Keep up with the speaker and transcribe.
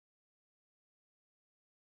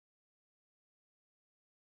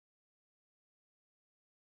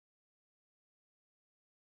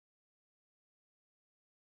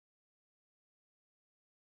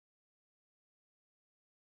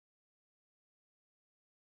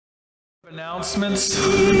Announcements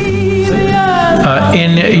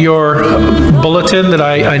in your bulletin that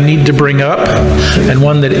I need to bring up, and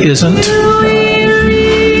one that isn't.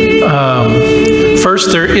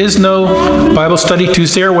 First, there is no Bible study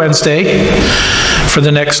Tuesday or Wednesday for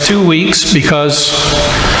the next 2 weeks because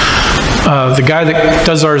the guy that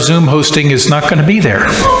does our Zoom hosting is not going to be there.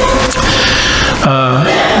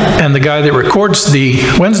 And the guy that records the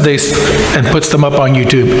Wednesdays and puts them up on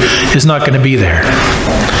YouTube is not going to be there.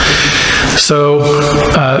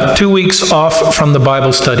 So, 2 weeks off from the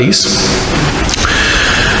Bible studies.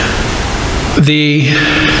 The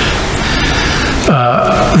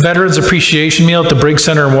Veterans Appreciation Meal at the Briggs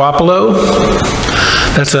Center in Wapello,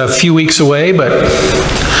 that's a few weeks away, but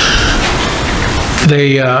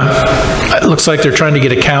it looks like they're trying to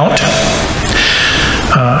get a count.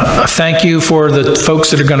 A thank you for the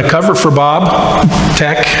folks that are going to cover for Bob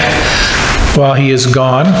Tech while he is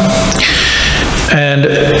gone. And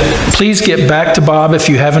please get back to Bob if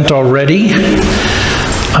you haven't already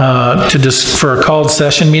for a called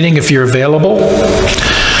session meeting if you're available,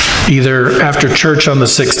 either after church on the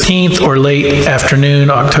 16th or late afternoon,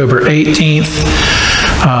 October 18th.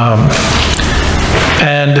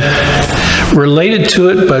 And related to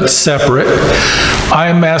it but separate,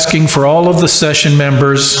 I'm asking for all of the session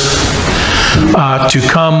members to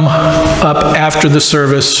come up after the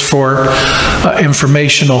service for an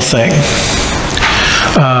informational thing.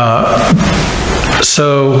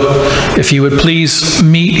 So if you would please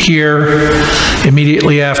meet here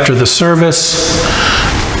immediately after the service,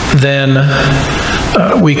 then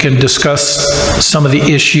we can discuss some of the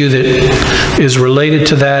issue that is related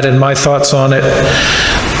to that and my thoughts on it,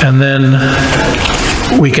 and then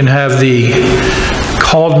we can have the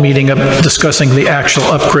called meeting of discussing the actual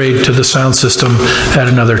upgrade to the sound system at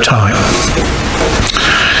another time.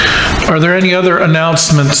 Are there any other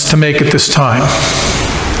announcements to make at this time?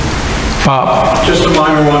 Bob? Just a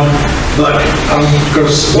minor one, but I'm going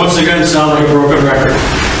to once again sound like a broken record.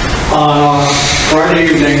 Friday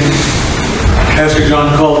evening, Pastor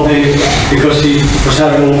John called me because he was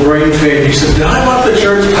having a little brain fade. He said, "Did I left the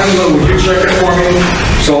church? I don't know, would you check it for me?"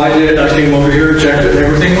 So I did. I came over here, checked it, and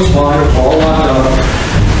everything was fine. It was all locked up.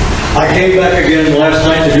 I came back again last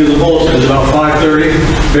night to do the bulletins about 5:30.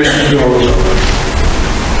 Basement door was open.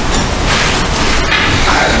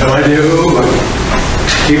 I have no idea who, but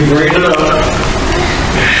keep bringing it up.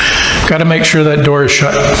 Got to make sure that door is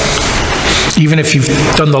shut. Even if you've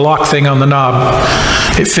done the lock thing on the knob,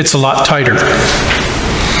 it fits a lot tighter.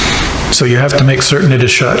 So you have to make certain it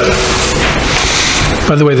is shut.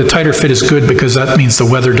 By the way, the tighter fit is good because that means the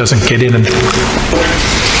weather doesn't get in and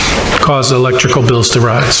cause electrical bills to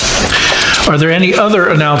rise. Are there any other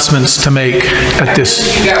announcements to make at this?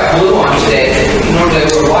 You got blue on today. Normally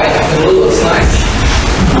we're white. The blue looks nice.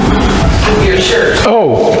 Your shirt.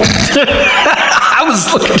 Oh, I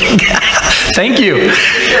was looking. Thank you.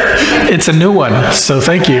 It's a new one, so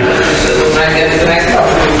thank you.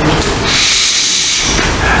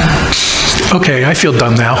 Okay, I feel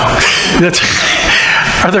done now.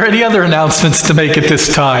 Are there any other announcements to make at this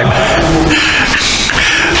time?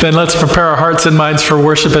 Then let's prepare our hearts and minds for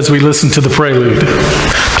worship as we listen to the prelude,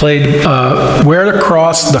 played Where to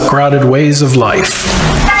Cross the Crowded Ways of Life.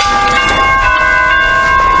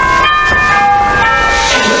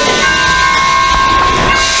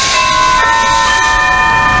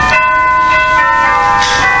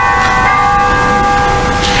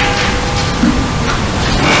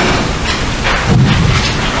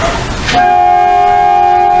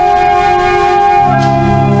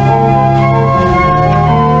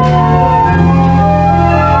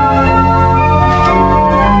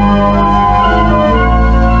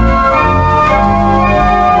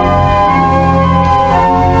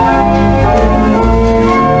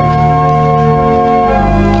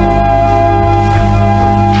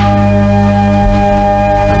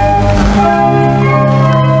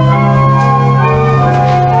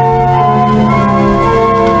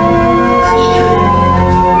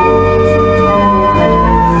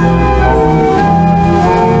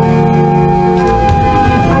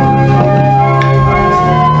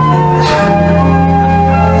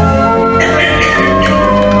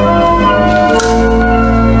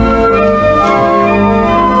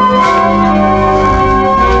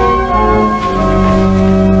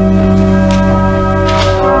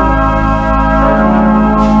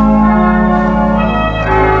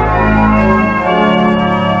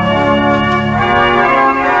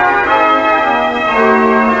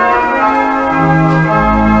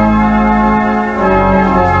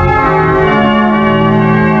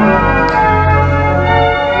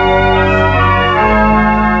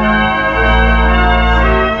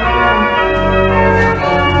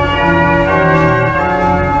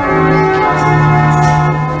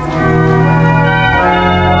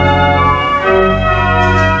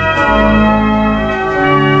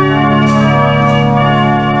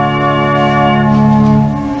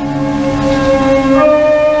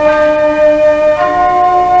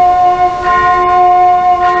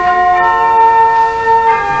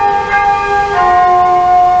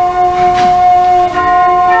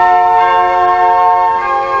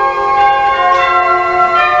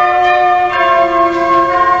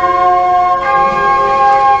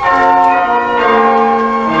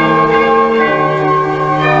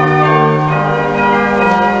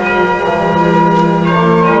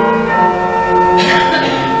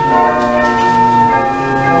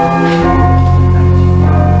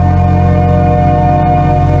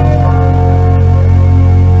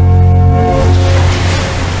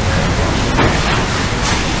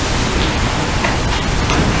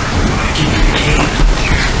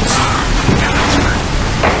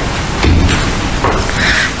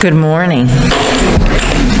 Good morning.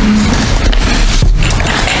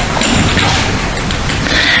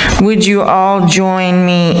 Would you all join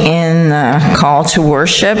me in the call to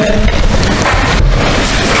worship?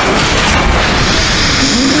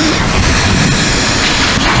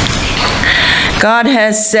 God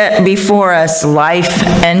has set before us life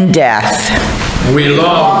and death. We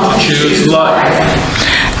long to choose life.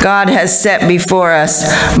 God has set before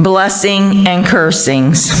us blessing and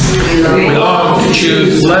cursings. We long to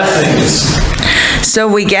choose blessings. So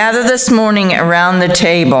we gather this morning around the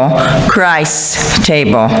table, Christ's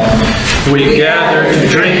table. We gather to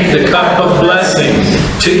drink the cup of blessing,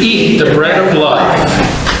 to eat the bread of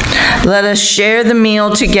life. Let us share the meal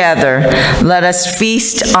together. Let us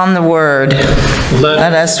feast on the word.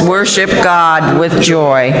 Let us worship God with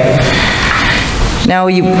joy. Now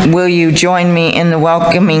will you join me in the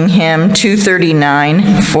welcoming hymn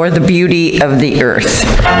 239, For the Beauty of the Earth.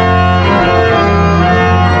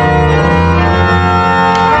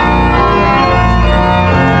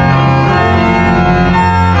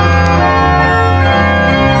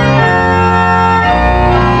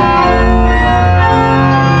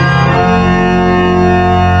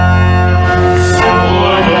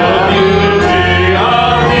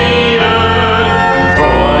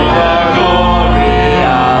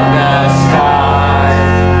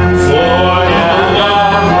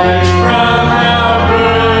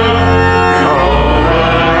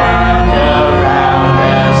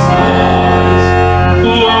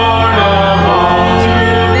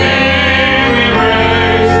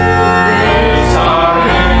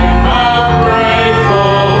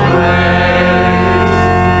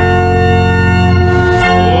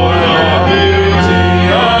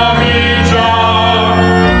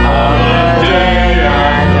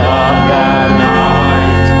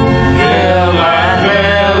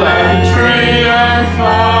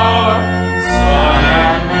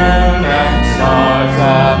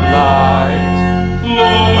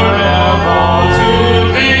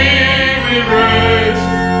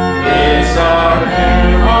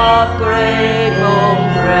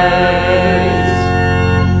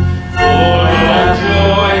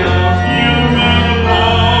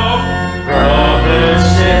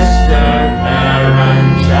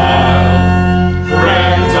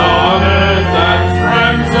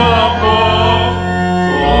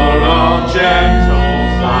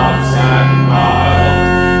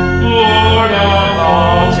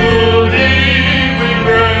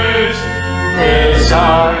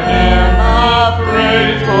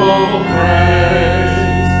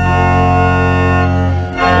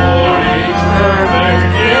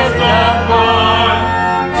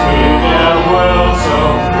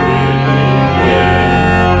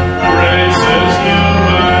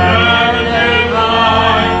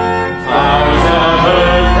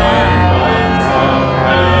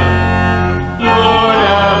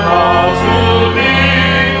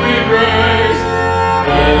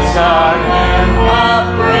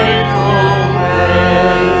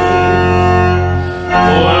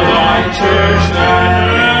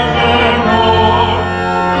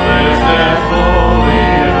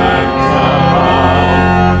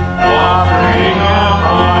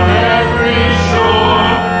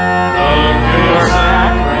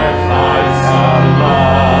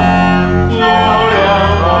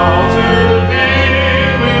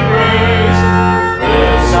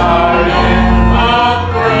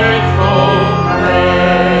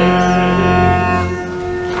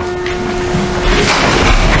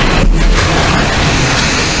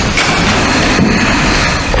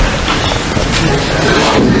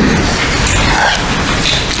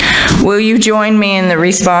 Will you join me in the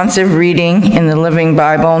responsive reading in the Living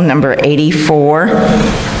Bible, number 84?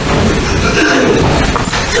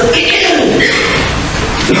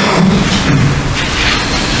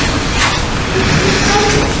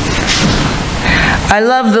 I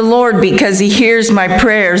love the Lord because he hears my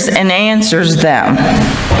prayers and answers them.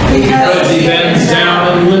 Because he bends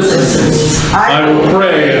down and listens, I will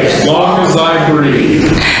pray as long as I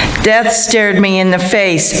breathe. Death stared me in the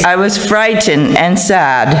face. I was frightened and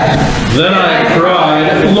sad. Then I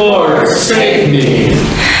cried, Lord, save me.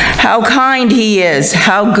 How kind he is,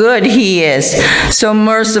 how good he is, so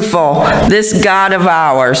merciful, this God of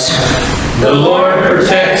ours. The Lord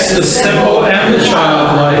protects the simple and the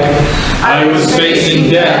childlike. I was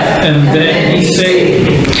facing death, and then he saved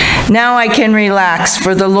me. Now I can relax,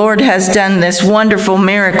 for the Lord has done this wonderful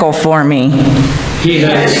miracle for me. He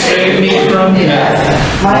has saved me from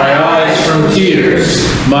death, my eyes from tears,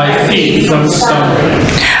 my feet from stumbling.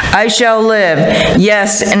 I shall live,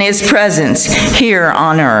 yes, in his presence here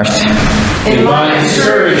on earth. In my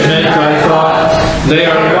discouragement, I thought, they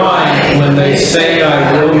are lying when they say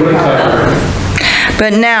I will recover.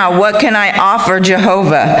 But now, what can I offer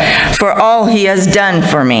Jehovah for all he has done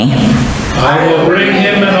for me? I will bring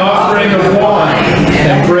him an offering of wine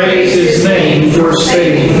and praise his name for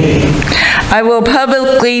saving me. I will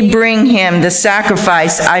publicly bring him the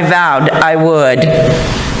sacrifice I vowed I would.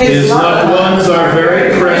 His loved ones are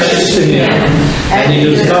very precious to him, and he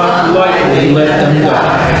does not lightly let them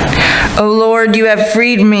die. O Lord, you have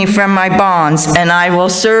freed me from my bonds, and I will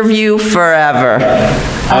serve you forever.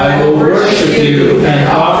 I will worship you and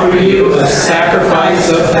offer you a sacrifice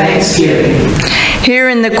of thanksgiving. Here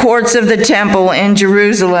in the courts of the temple in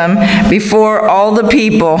Jerusalem, before all the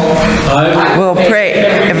people, I will pray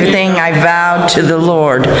everything I vowed to the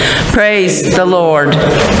Lord. Praise the Lord.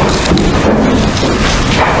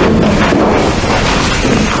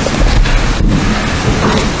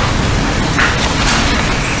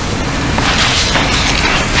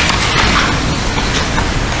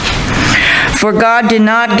 For God did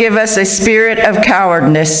not give us a spirit of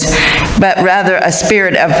cowardice, but rather a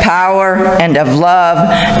spirit of power and of love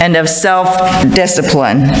and of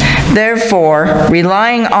self-discipline. Therefore,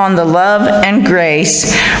 relying on the love and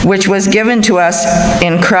grace which was given to us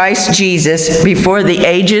in Christ Jesus before the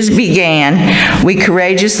ages began, we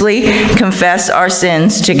courageously confess our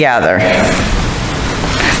sins together.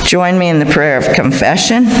 Join me in the prayer of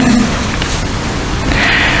confession.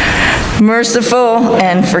 Merciful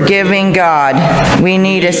and forgiving God, we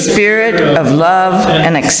need a spirit of love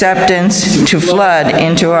and acceptance to flood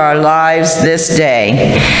into our lives this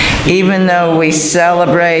day. Even though we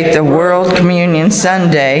celebrate the World Communion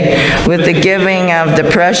Sunday with the giving of the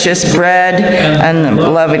precious bread and the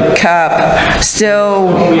beloved cup, still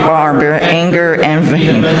we harbor anger and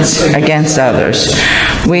vehemence against others.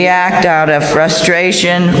 We act out of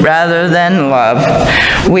frustration rather than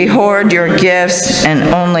love. We hoard your gifts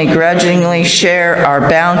and only grudgingly share our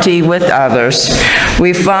bounty with others.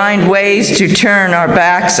 We find ways to turn our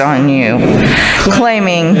backs on you,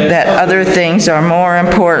 claiming that other things are more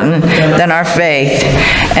important than our faith.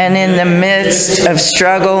 And in the midst of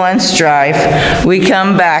struggle and strife, we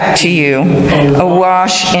come back to you,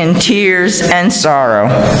 awash in tears and sorrow.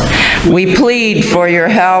 We plead for your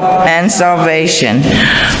help and salvation.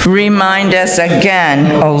 Remind us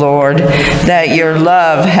again, O Lord, that your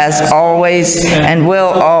love has always and will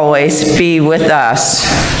always be with us.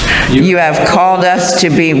 You have called us to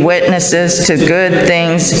be witnesses to good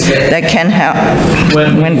things that can help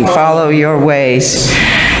when we follow your ways.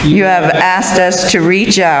 You have asked us to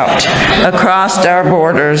reach out across our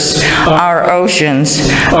borders, our oceans,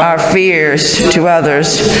 our fears to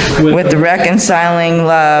others with the reconciling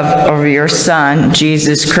love of your Son,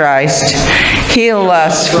 Jesus Christ. Heal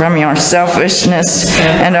us from your selfishness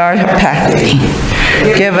and our apathy.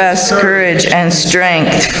 Give us courage and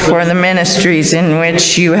strength for the ministries in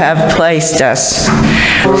which you have placed us.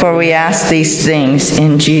 For we ask these things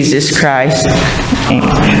in Jesus Christ.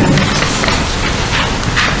 Amen.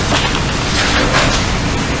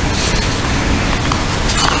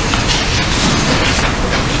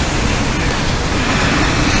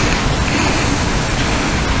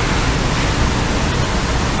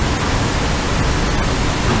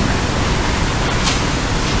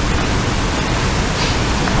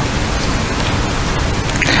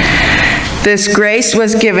 This grace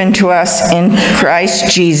was given to us in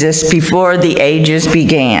Christ Jesus before the ages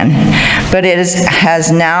began, but it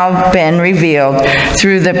has now been revealed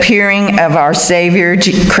through the appearing of our Savior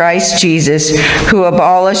Christ Jesus, who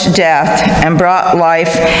abolished death and brought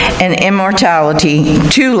life and immortality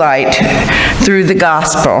to light through the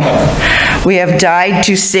gospel. We have died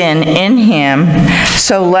to sin in him,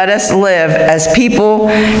 so let us live as people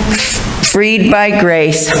freed by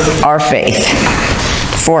grace,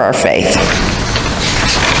 for our faith.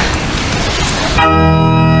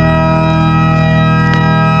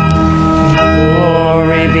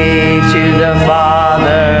 Glory be to the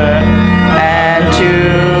Father, and to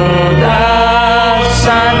the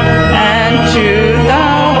Son, and to the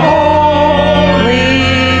Holy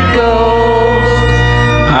Ghost,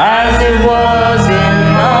 as it was in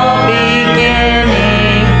the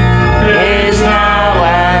beginning, is now,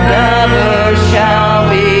 and ever shall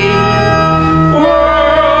be,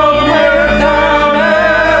 world without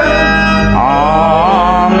end.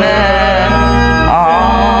 Amen.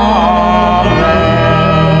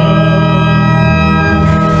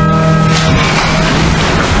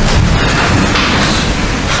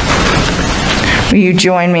 Amen. Will you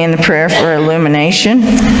join me in the prayer for illumination?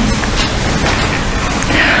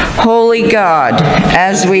 Holy God,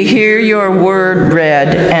 as we hear your word read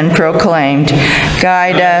and proclaimed,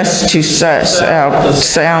 guide us to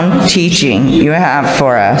sound teaching you have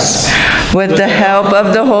for us. With the help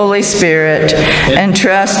of the Holy Spirit,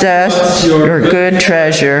 entrust us your good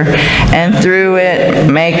treasure, and through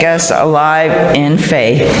it make us alive in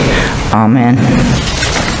faith. Amen.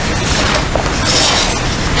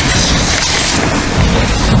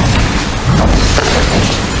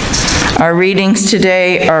 Our readings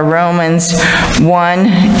today are Romans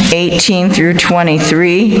 1:18 through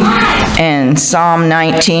 23, and Psalm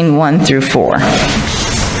 19, 1 through 4.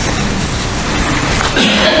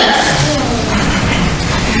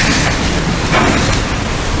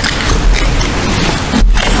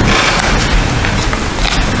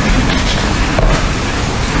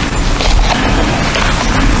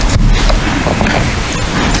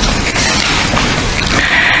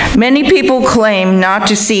 Many people claim not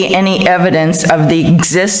to see any evidence of the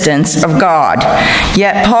existence of God,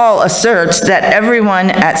 yet Paul asserts that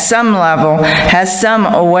everyone at some level has some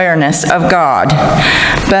awareness of God,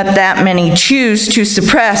 but that many choose to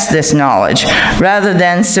suppress this knowledge rather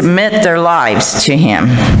than submit their lives to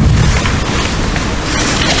Him.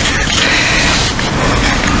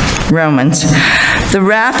 Romans. The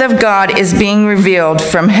wrath of God is being revealed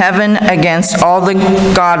from heaven against all the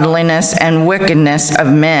godliness and wickedness of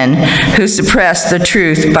men who suppress the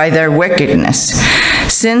truth by their wickedness.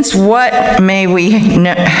 Since what may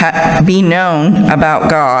be known about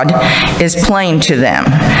God is plain to them,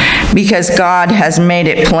 because God has made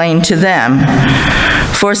it plain to them.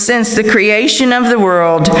 For since the creation of the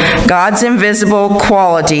world, God's invisible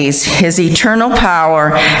qualities, His eternal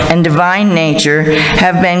power and divine nature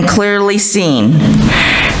have been clearly seen,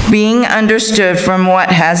 being understood from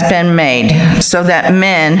what has been made, so that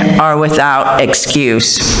men are without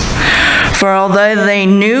excuse. For although they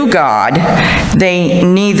knew God, they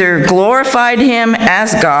neither glorified Him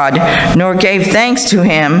as God, nor gave thanks to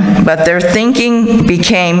Him, but their thinking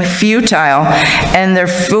became futile, and their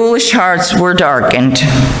foolish hearts were darkened.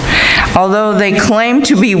 Although they claimed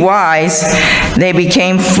to be wise, they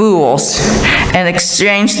became fools, and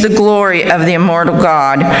exchanged the glory of the immortal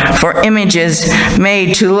God for images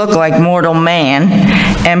made to look like mortal man,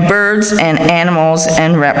 and birds and animals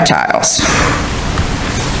and reptiles.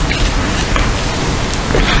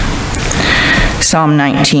 Psalm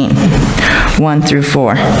 19, 1 through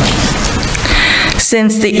 4.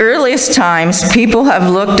 Since the earliest times, people have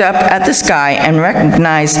looked up at the sky and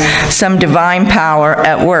recognized some divine power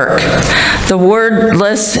at work. The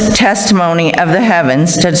wordless testimony of the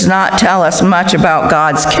heavens does not tell us much about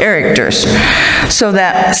God's characters, so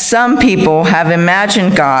that some people have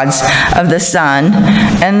imagined gods of the sun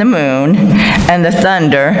and the moon and the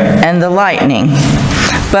thunder and the lightning.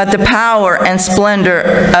 But the power and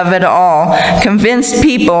splendor of it all convinced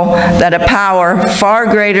people that a power far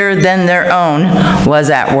greater than their own was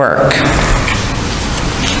at work.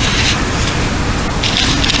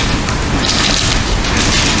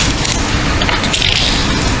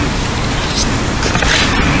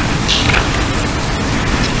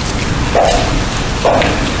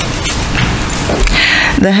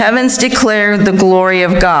 The heavens declare the glory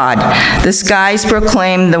of God. The skies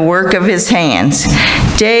proclaim the work of His hands.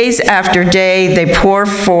 Days after day they pour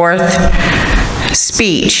forth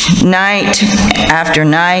speech. Night after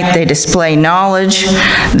night they display knowledge.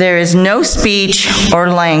 There is no speech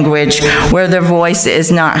or language where their voice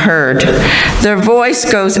is not heard. Their voice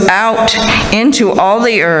goes out into all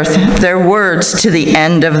the earth, their words to the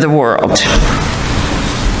end of the world.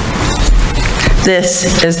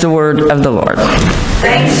 This is the word of the Lord.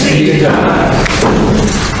 Thanks be to God.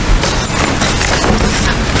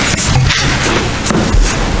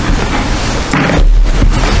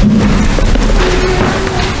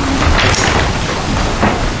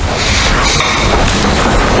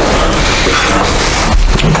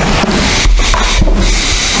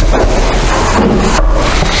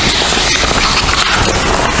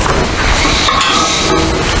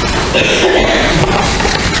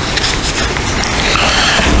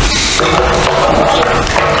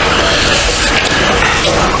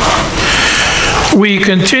 We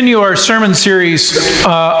continue our sermon series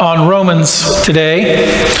on Romans today,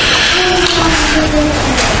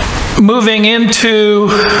 moving into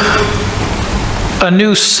a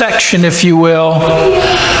new section, if you will,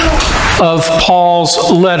 of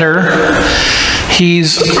Paul's letter.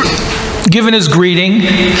 He's given his greeting,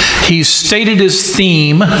 he's stated his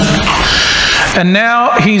theme, and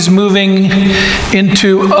now he's moving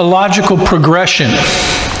into a logical progression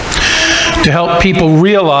to help people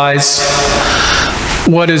realize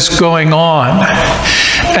what is going on.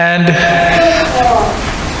 And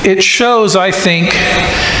it shows, I think,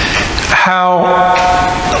 how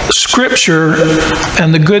Scripture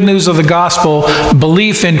and the good news of the gospel,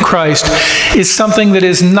 belief in Christ, is something that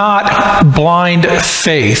is not blind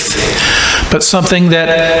faith, but something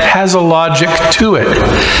that has a logic to it,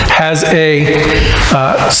 has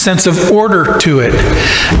a sense of order to it,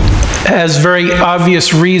 has very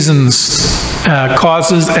obvious reasons,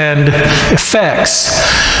 causes and effects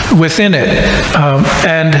within it.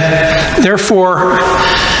 And therefore,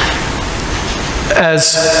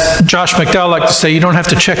 as Josh McDowell liked to say, you don't have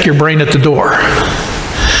to check your brain at the door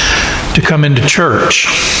to come into church.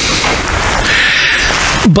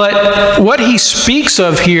 But what he speaks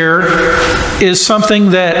of here is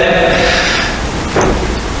something that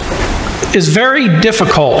is very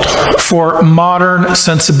difficult for modern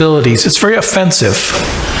sensibilities. It's very offensive.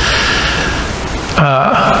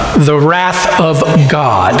 The wrath of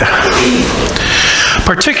God.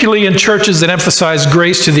 Particularly in churches that emphasize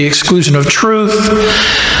grace to the exclusion of truth,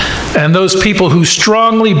 and those people who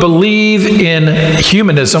strongly believe in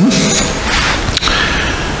humanism,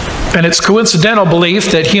 and its coincidental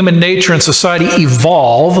belief that human nature and society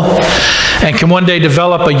evolve and can one day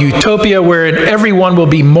develop a utopia wherein everyone will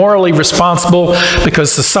be morally responsible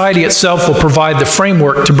because society itself will provide the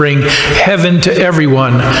framework to bring heaven to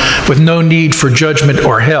everyone with no need for judgment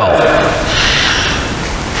or hell.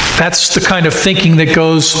 That's the kind of thinking that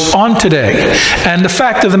goes on today. And the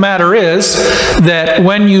fact of the matter is that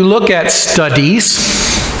when you look at studies,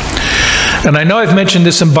 and I know I've mentioned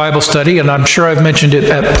this in Bible study, and I'm sure I've mentioned it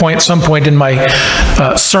at some point in my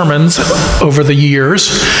sermons over the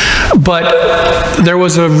years, but there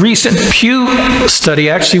was a recent Pew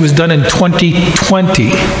study, actually was done in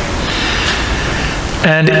 2020,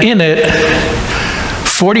 and in it,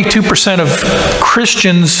 42% of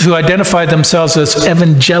Christians who identify themselves as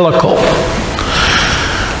evangelical,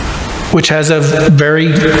 which has a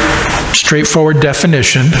very straightforward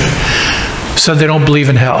definition, said they don't believe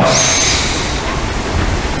in hell.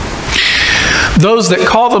 Those that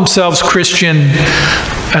call themselves Christian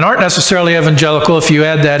and aren't necessarily evangelical, if you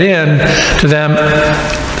add that in to them,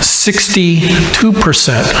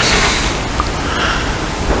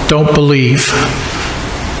 62% don't believe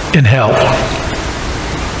in hell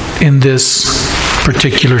in this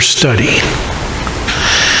particular study.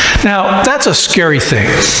 Now, that's a scary thing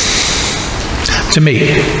to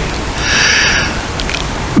me,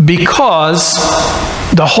 because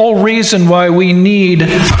the whole reason why we need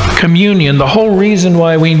communion, the whole reason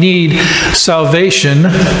why we need salvation,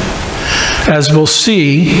 as we'll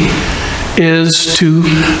see, is to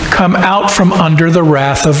come out from under the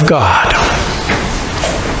wrath of God.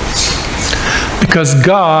 Because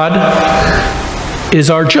God is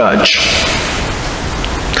our judge.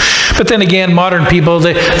 But then again, modern people,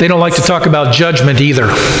 they don't like to talk about judgment either.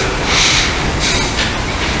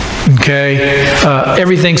 Okay?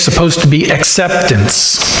 Everything's supposed to be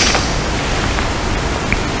acceptance.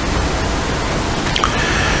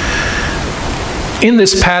 In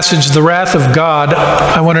this passage, the wrath of God,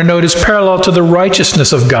 I want to note, is parallel to the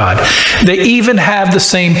righteousness of God. They even have the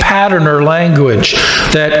same pattern or language,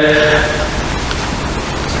 that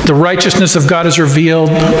the righteousness of God is revealed,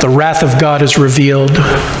 the wrath of God is revealed,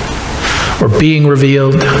 or being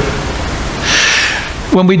revealed.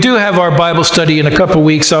 When we do have our Bible study in a couple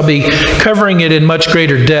weeks, I'll be covering it in much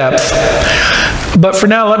greater depth. But for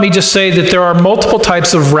now, let me just say that there are multiple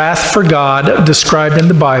types of wrath for God described in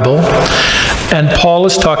the Bible, and Paul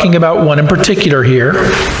is talking about one in particular here.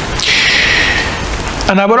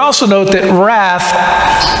 And I would also note that wrath,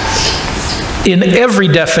 in every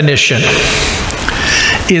definition,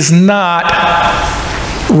 is not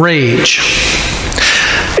rage.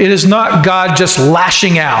 It is not God just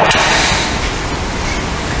lashing out.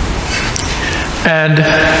 And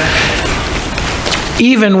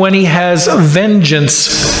even when he has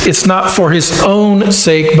vengeance, it's not for his own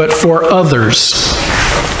sake, but for others.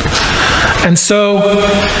 And so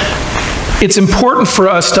it's important for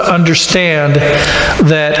us to understand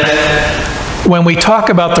that when we talk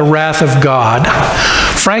about the wrath of God,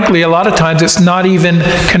 frankly, a lot of times it's not even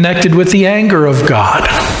connected with the anger of God.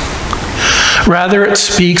 Rather, it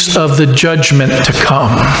speaks of the judgment to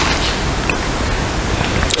come.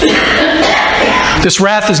 This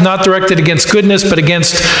wrath is not directed against goodness, but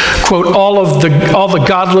against, quote, all the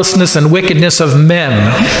godlessness and wickedness of men,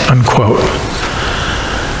 unquote.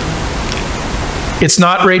 It's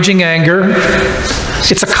not raging anger.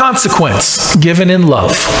 It's a consequence given in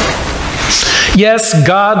love. Yes,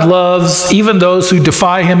 God loves even those who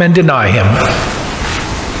defy him and deny him.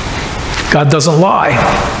 God doesn't lie.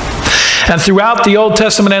 And throughout the Old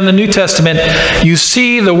Testament and the New Testament, you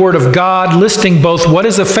see the Word of God listing both what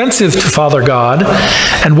is offensive to Father God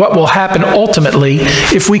and what will happen ultimately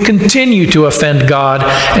if we continue to offend God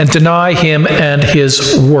and deny Him and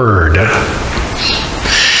His Word.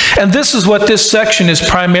 And this is what this section is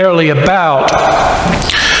primarily about.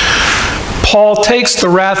 Paul takes the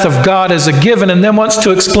wrath of God as a given and then wants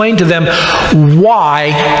to explain to them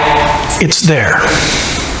why it's there.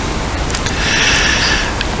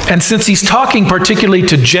 And since he's talking particularly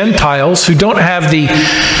to Gentiles who don't have the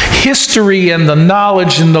history and the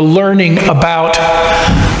knowledge and the learning about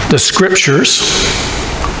the Scriptures,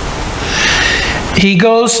 he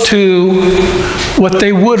goes to what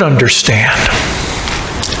they would understand,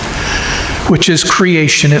 which is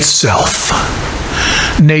creation itself,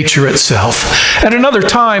 nature itself. At another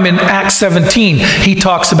time in Acts 17, he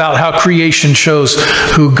talks about how creation shows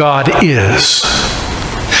who God is.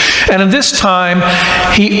 And at this time,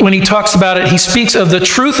 when he talks about it, he speaks of the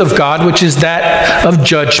truth of God, which is that of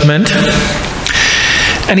judgment.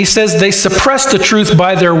 And he says they suppress the truth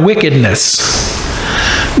by their wickedness.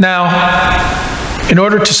 Now, in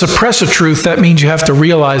order to suppress a truth, that means you have to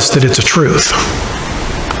realize that it's a truth.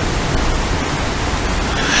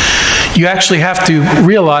 You actually have to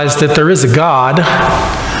realize that there is a God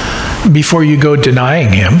before you go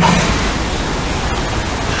denying Him.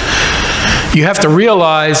 You have to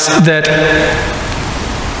realize that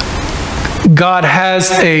God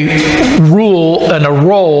has a rule and a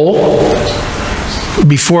role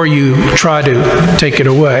before you try to take it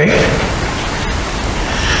away.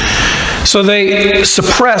 So they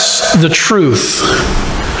suppress the truth.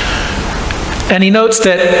 And he notes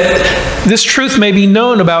that this truth may be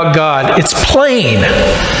known about God. It's plain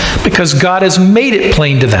because God has made it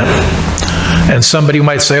plain to them. And somebody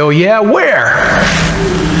might say, oh yeah, where?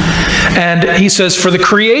 And he says, for the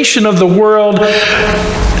creation of the world,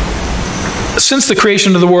 since the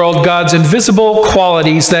creation of the world, God's invisible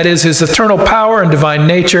qualities, that is, His eternal power and divine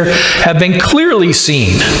nature, have been clearly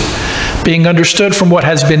seen, being understood from what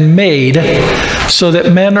has been made, so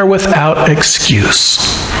that men are without excuse.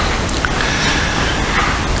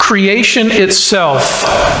 Creation itself,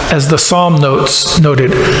 as the Psalm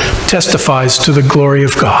noted, testifies to the glory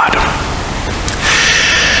of God.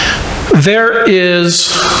 There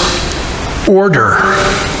is order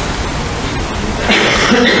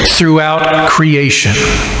throughout creation.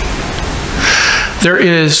 There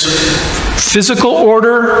is physical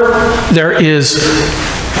order, there is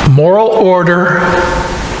moral order,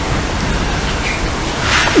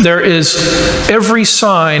 there is every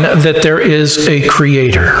sign that there is a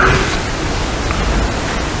creator.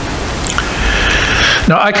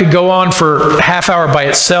 Now, I could go on for a half hour by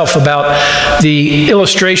itself about the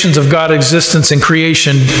illustrations of God's existence and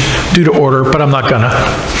creation due to order, but I'm not gonna.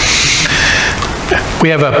 We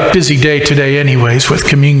have a busy day today anyways with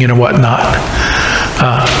communion and whatnot.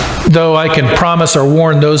 Though I can promise or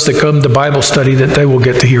warn those that come to Bible study that they will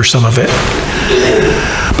get to hear some of it.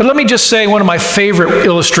 But let me just say one of my favorite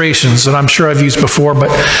illustrations that I'm sure I've used before, but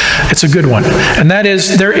it's a good one. And that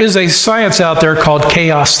is, there is a science out there called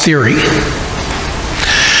chaos theory.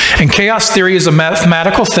 And chaos theory is a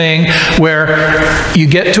mathematical thing where you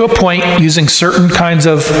get to a point using certain kinds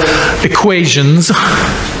of equations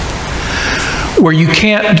where you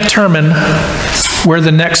can't determine where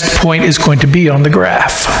the next point is going to be on the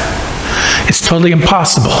graph. It's totally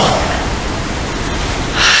impossible.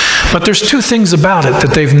 But there's two things about it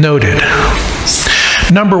that they've noted.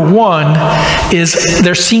 Number one is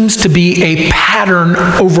there seems to be a pattern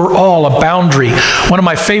overall, a boundary. One of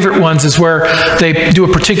my favorite ones is where they do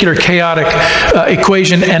a particular chaotic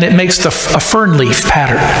equation and it makes a fern leaf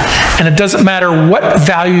pattern. And it doesn't matter what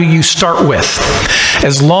value you start with.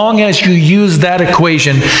 As long as you use that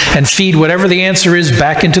equation and feed whatever the answer is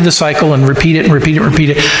back into the cycle and repeat it and repeat it and repeat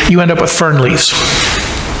it, you end up with fern leaves.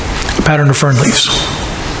 A pattern of fern leaves.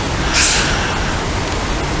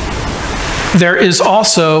 There is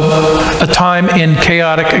also a time in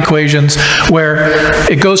chaotic equations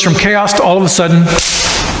where it goes from chaos to all of a sudden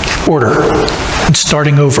order and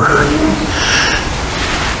starting over.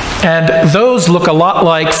 And those look a lot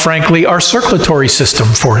like, frankly, our circulatory system,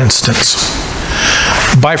 for instance.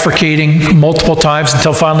 Bifurcating multiple times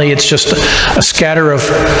until finally it's just a scatter of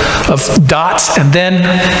dots, and then,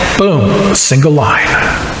 boom, a single line.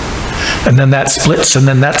 And then that splits, and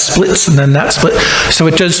then that splits, and then that splits. So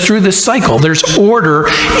it goes through this cycle. There's order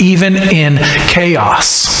even in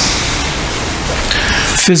chaos,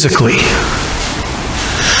 physically.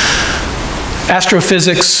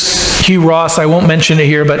 Astrophysics Hugh Ross, I won't mention it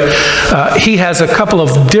here, but he has a couple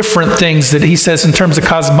of different things that he says in terms of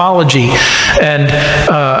cosmology, and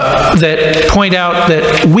that point out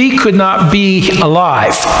that we could not be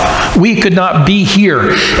alive. We could not be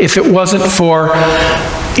here if it wasn't for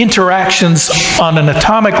interactions on an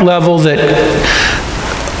atomic level that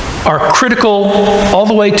are critical all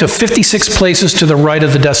the way to 56 places to the right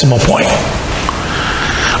of the decimal point.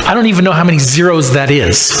 I don't even know how many zeros that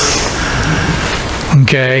is.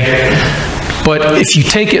 Okay? But if you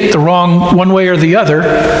take it the wrong one way or the other,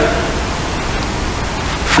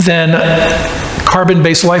 then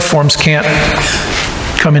carbon-based life forms can't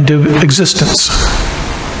come into existence.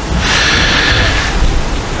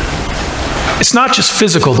 It's not just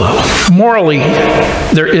physical, though. Morally,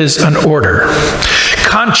 there is an order.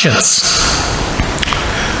 Conscience.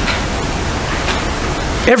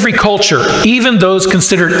 Every culture, even those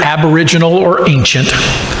considered aboriginal or ancient,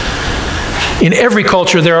 in every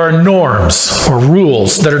culture there are norms or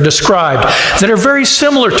rules that are described that are very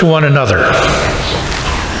similar to one another.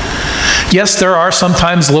 Yes, there are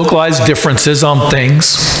sometimes localized differences on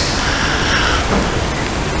things,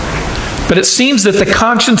 but it seems that the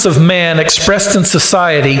conscience of man expressed in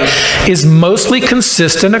society is mostly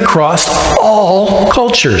consistent across all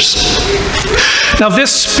cultures. Now,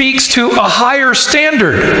 this speaks to a higher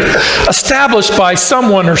standard established by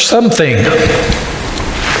someone or something.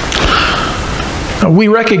 We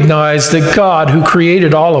recognize that God, who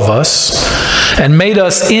created all of us and made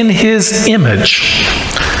us in His image,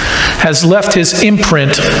 has left His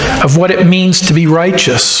imprint of what it means to be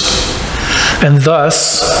righteous, and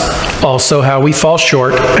thus also how we fall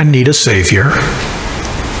short and need a Savior.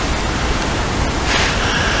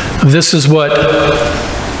 This is what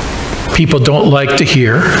people don't like to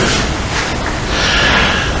hear.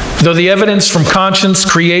 Though the evidence from conscience,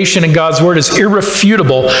 creation, and God's Word is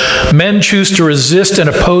irrefutable, men choose to resist and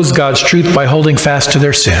oppose God's truth by holding fast to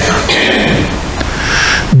their sin.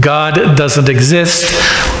 God doesn't exist.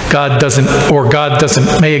 God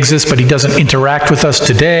may exist, but He doesn't interact with us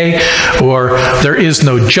today, or there is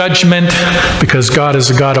no judgment because God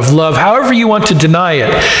is a God of love. However you want to deny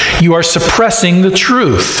it, you are suppressing the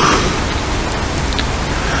truth.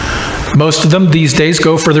 Most of them these days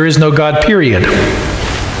go for there is no God, period.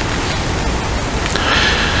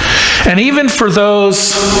 And even for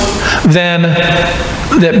those then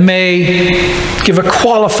that may give a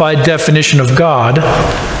qualified definition of God,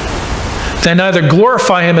 they neither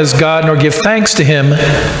glorify Him as God nor give thanks to Him,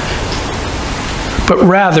 but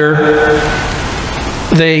rather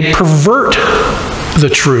they pervert the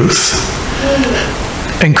truth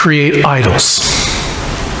and create idols.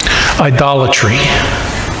 Idolatry.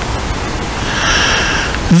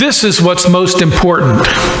 This is what's most important,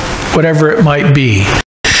 whatever it might be.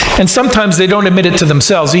 And sometimes they don't admit it to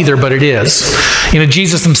themselves either, but it is. You know,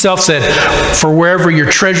 Jesus Himself said, "For wherever your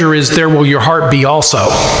treasure is, there will your heart be also."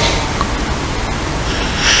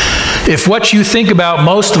 If what you think about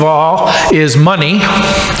most of all is money,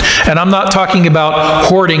 and I'm not talking about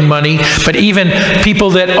hoarding money, but even people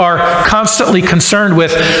that are constantly concerned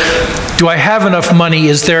with, do I have enough money?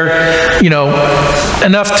 Is there,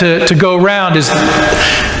 enough to go around?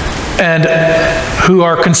 And who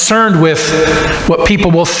are concerned with what people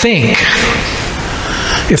will think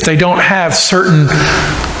if they don't have certain,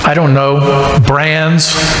 brands,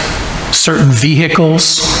 certain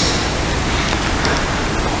vehicles,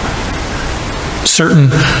 certain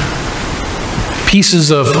pieces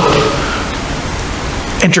of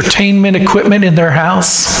entertainment equipment in their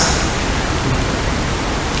house.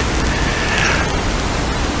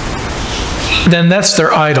 Then that's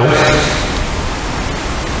their idol.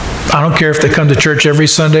 I don't care if they come to church every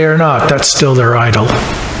Sunday or not, that's still their idol.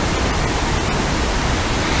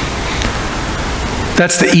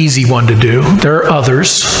 That's the easy one to do. There are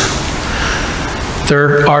others.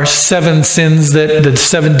 There are the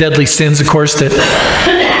 7 deadly sins, of course, that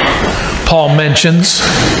Paul mentions.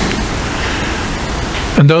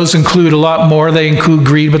 And those include a lot more. They include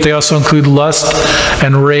greed, but they also include lust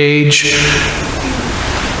and rage,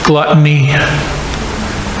 gluttony.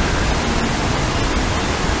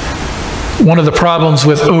 One of the problems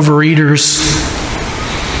with overeaters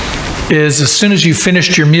is as soon as you've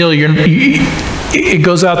finished your meal, it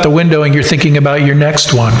goes out the window and you're thinking about your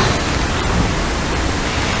next one.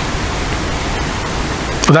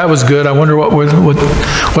 Well, that was good. I wonder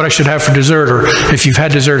what I should have for dessert. Or if you've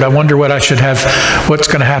had dessert, I wonder what I should have, what's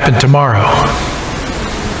going to happen tomorrow.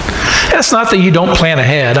 And it's not that you don't plan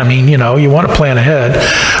ahead. I mean, you want to plan ahead.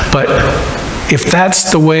 But if that's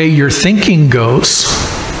the way your thinking goes,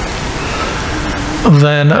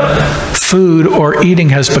 then food or eating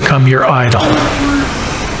has become your idol.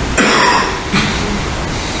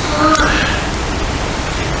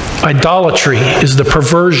 Idolatry is the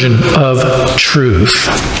perversion of truth.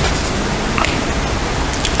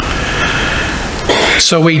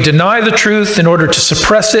 So we deny the truth in order to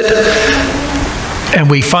suppress it, and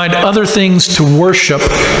we find other things to worship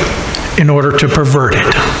in order to pervert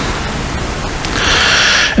it.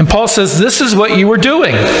 And Paul says, this is what you were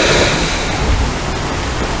doing.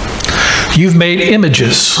 You've made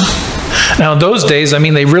images. Now in those days,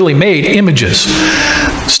 they really made images,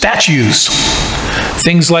 statues,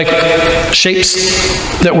 things like shapes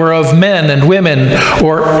that were of men and women,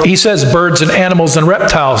 or he says birds and animals and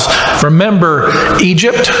reptiles. Remember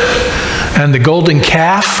Egypt and the golden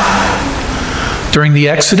calf during the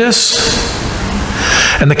Exodus?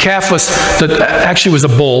 And the calf actually was a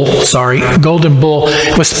bull, golden bull.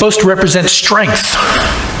 It was supposed to represent strength.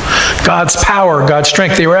 God's power, God's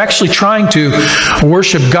strength. They were actually trying to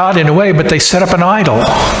worship God in a way, but they set up an idol.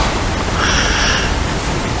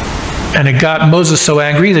 And it got Moses so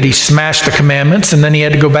angry that he smashed the commandments, and then he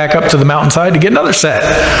had to go back up to the mountainside to get another set.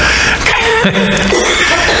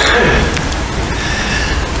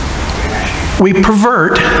 We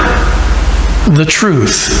pervert the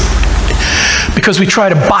truth because we try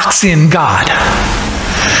to box in God.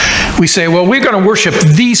 We say, well, we're going to worship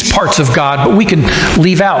these parts of God, but we can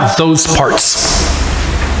leave out those parts.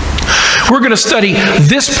 We're going to study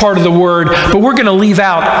this part of the Word, but we're going to leave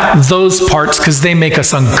out those parts because they make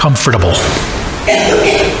us uncomfortable.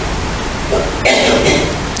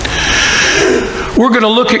 We're going to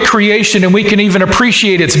look at creation and we can even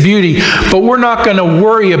appreciate its beauty, but we're not going to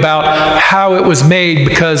worry about how it was made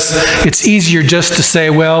because it's easier just to say,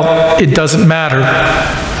 well, it doesn't matter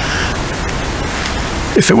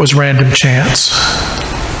if it was random chance.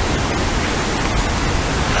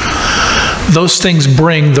 Those things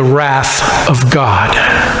bring the wrath of God.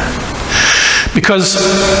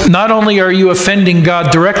 Because not only are you offending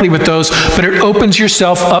God directly with those, but it opens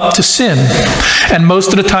yourself up to sin. And most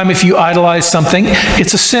of the time, if you idolize something,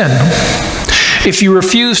 it's a sin. If you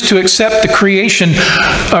refuse to accept the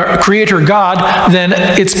creator God, then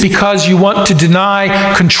it's because you want to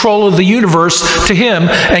deny control of the universe to Him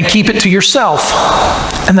and keep it to yourself.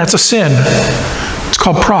 And that's a sin. It's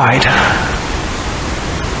called pride.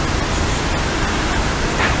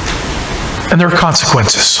 And there are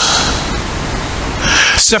consequences.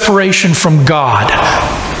 Separation from God,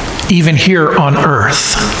 even here on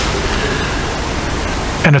earth.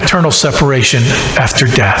 And eternal separation after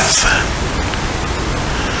death.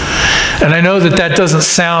 And I know that that doesn't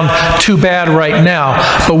sound too bad right now,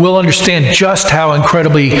 but we'll understand just how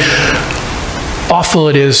incredibly awful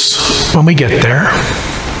it is when we get there.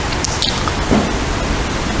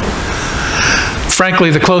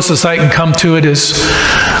 Frankly, the closest I can come to it is,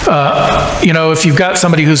 if you've got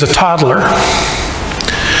somebody who's a toddler,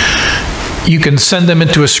 you can send them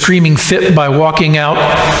into a screaming fit by walking out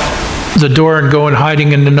the door and go and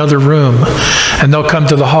hiding in another room. And they'll come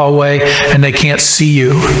to the hallway and they can't see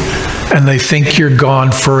you. And they think you're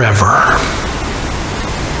gone forever.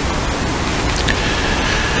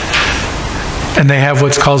 And they have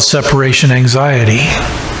what's called separation anxiety.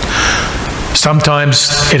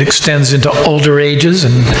 Sometimes it extends into older ages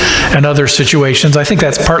and other situations. I think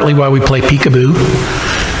that's partly why we play peekaboo,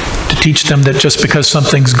 to teach them that just because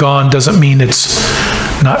something's gone doesn't mean it's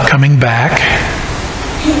not coming back.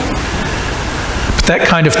 But that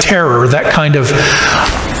kind of terror, that kind of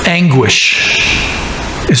anguish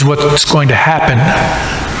is what's going to happen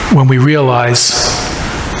when we realize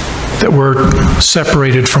that we're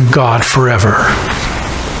separated from God forever.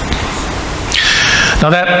 Now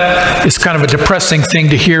that is kind of a depressing thing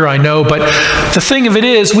to hear, I know, but the thing of it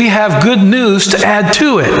is, we have good news to add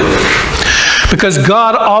to it. Because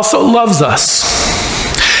God also loves us.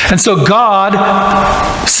 And so God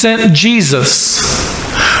sent Jesus,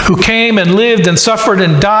 who came and lived and suffered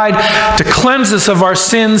and died to cleanse us of our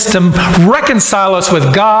sins, to reconcile us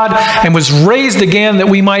with God, and was raised again that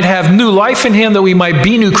we might have new life in Him, that we might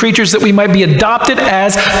be new creatures, that we might be adopted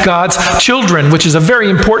as God's children, which is a very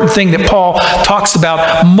important thing that Paul talks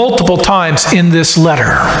about multiple times in this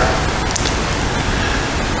letter.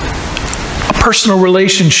 A personal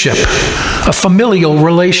relationship, a familial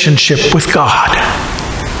relationship with God.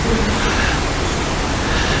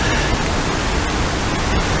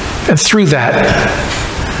 And through that,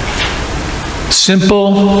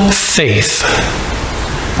 simple faith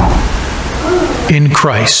in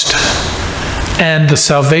Christ and the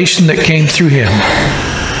salvation that came through Him,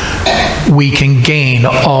 we can gain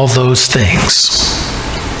all those things.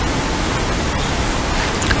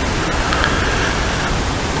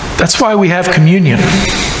 That's why we have communion,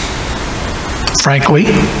 frankly.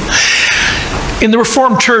 In the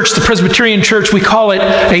Reformed Church, the Presbyterian Church, we call it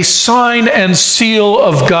a sign and seal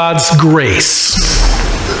of God's grace.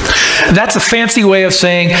 That's a fancy way of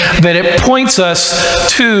saying that it points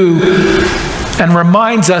us to and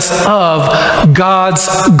reminds us of God's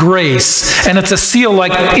grace. And it's a seal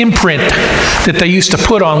like imprint that they used to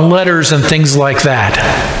put on letters and things like that,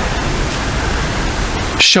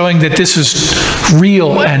 showing that this is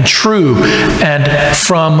real and true and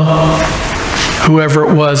from whoever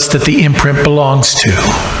it was that the imprint belongs to.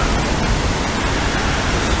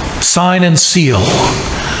 Sign and seal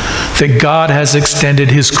that God has extended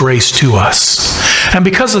His grace to us. And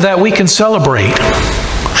because of that, we can celebrate.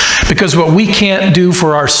 Because what we can't do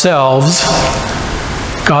for ourselves,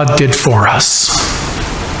 God did for us.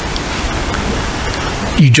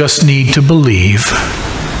 You just need to believe.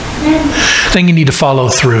 Then you need to follow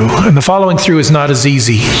through. And the following through is not as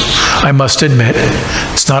easy, I must admit.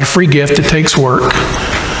 It's not a free gift, it takes work.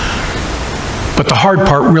 But the hard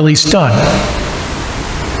part really is done.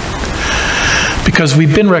 Because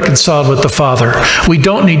we've been reconciled with the Father. We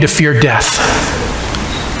don't need to fear death.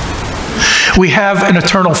 We have an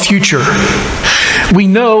eternal future. We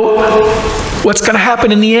know what's going to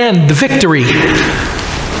happen in the end, the victory.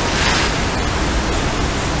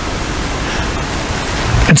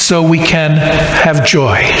 And so we can have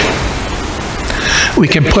joy. We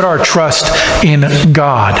can put our trust in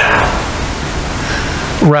God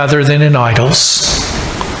rather than in idols.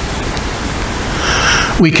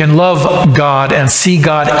 We can love God and see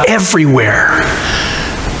God everywhere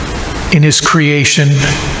in His creation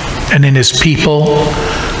and in His people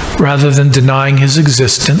rather than denying His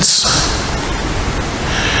existence.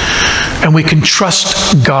 And we can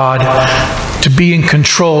trust God to be in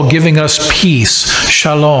control, giving us peace,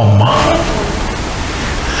 shalom,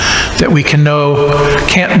 that we can't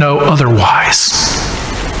know otherwise.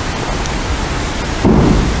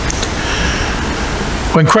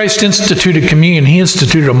 When Christ instituted communion, He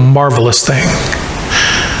instituted a marvelous thing.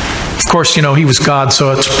 Of course, He was God,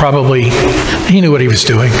 so it's probably, He knew what He was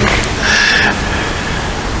doing.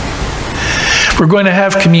 We're going to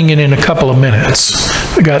have communion in a couple of minutes.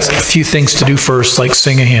 We got a few things to do first, like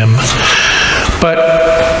sing a hymn. But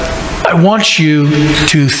I want you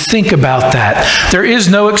to think about that. There is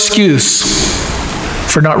no excuse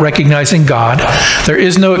for not recognizing God. There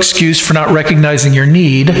is no excuse for not recognizing your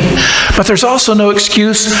need. But there's also no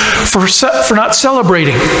excuse for not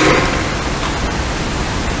celebrating.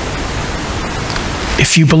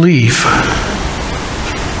 If you believe,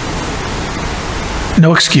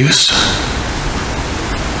 no excuse.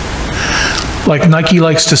 Like Nike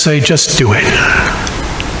likes to say, just do it.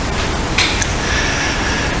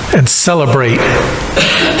 And celebrate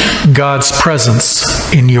God's presence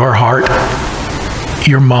in your heart,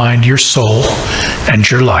 your mind, your soul, and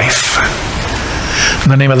your life. In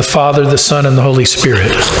the name of the Father, the Son, and the Holy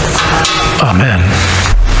Spirit. Amen.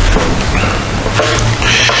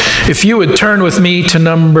 If you would turn with me to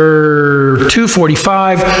number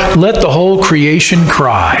 245, Let the Whole Creation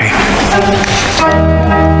Cry.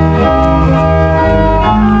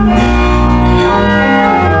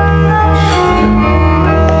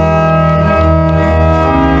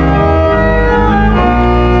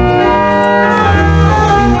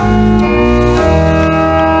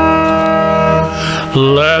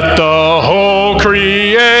 Let the whole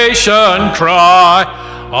creation cry,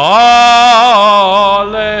 Alleluia.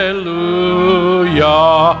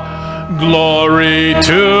 Glory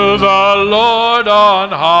to the Lord on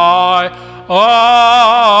high,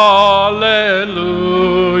 Alleluia.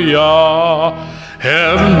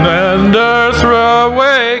 Heaven and earth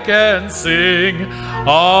awake and sing,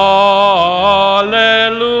 Alleluia.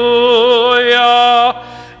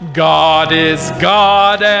 God is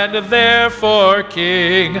God and therefore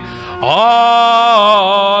King. Alleluia.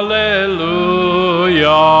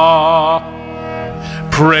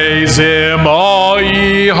 Praise Him, all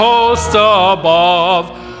ye hosts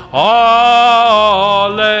above. Alleluia.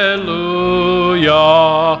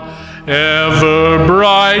 Ever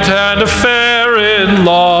bright and fair in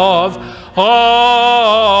love. Alleluia.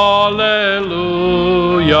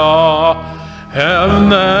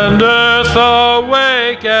 Heaven and earth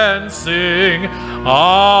awake and sing,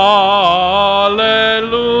 Alleluia.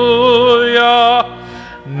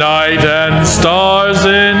 Night and stars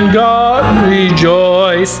in God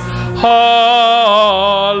rejoice, Alleluia.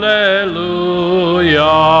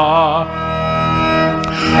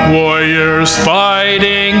 Warriors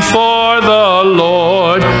fighting for the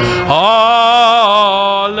Lord, Alleluia.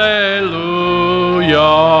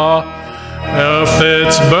 Earth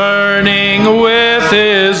it's burning with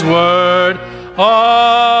His word, Alleluia.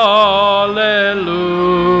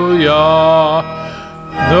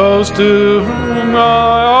 Those to whom whom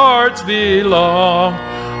our hearts belong.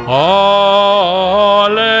 Alleluia.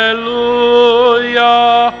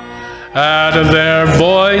 Add their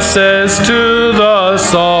voices to the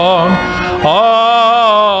song. Alleluia.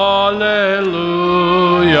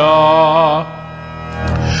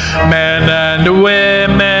 Men and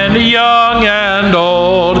women, young and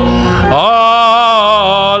old. Alleluia.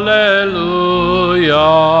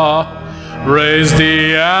 Raise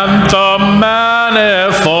the anthem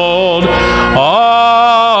manifold. Alleluia.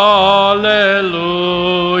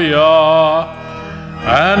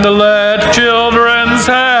 And let children's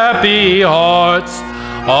happy hearts,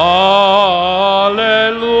 alleluia,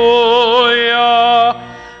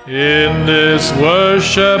 in this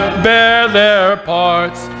worship bear their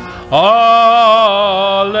parts. Alleluia.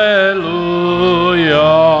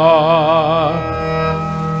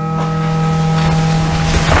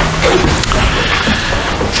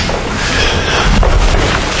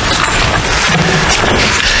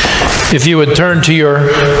 If you would turn to your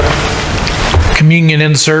communion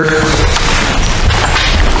insert.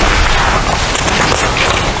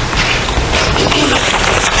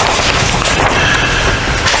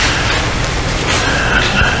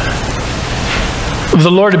 The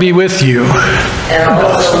Lord be with you. And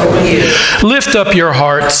also with you. Lift up your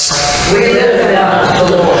hearts. We lift them up to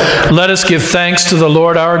the Lord. Let us give thanks to the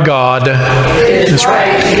Lord our God. It is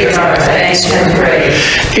right to give our thanks and praise.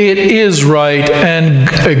 It is right and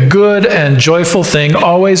a good and joyful thing,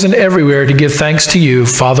 always and everywhere, to give thanks to you,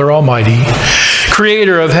 Father Almighty,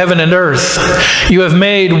 Creator of heaven and earth. You have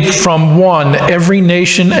made from one every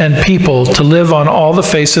nation and people to live on all the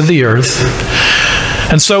face of the earth.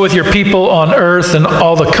 And so with your people on earth and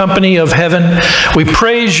all the company of heaven, we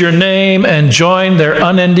praise your name and join their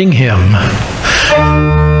unending hymn.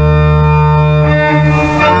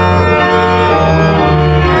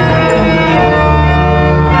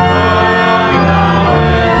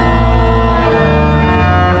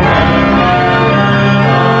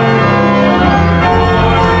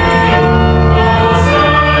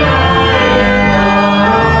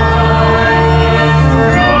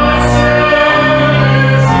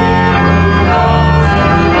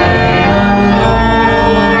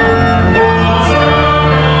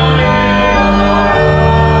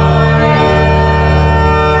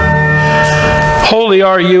 Holy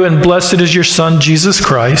are you, and blessed is your Son, Jesus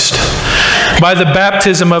Christ. By the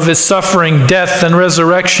baptism of his suffering, death, and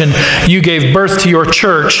resurrection, you gave birth to your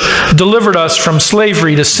church, delivered us from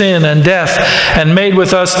slavery to sin and death, and made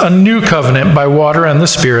with us a new covenant by water and the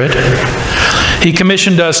Spirit. He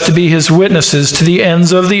commissioned us to be his witnesses to the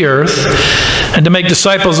ends of the earth, and to make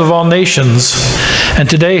disciples of all nations. And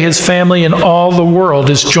today his family in all the world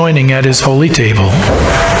is joining at his holy table.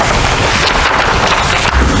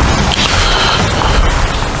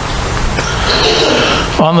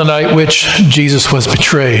 On the night which Jesus was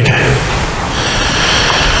betrayed,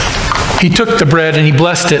 he took the bread and he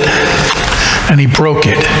blessed it, and he broke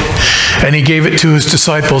it, and he gave it to his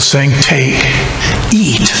disciples, saying, "Take,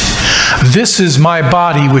 eat. This is my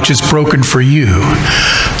body which is broken for you.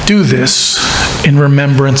 Do this in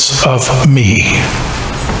remembrance of me."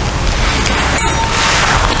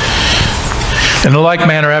 In like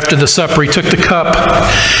manner, after the supper, he took the cup,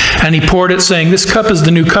 and he poured it, saying, "This cup is the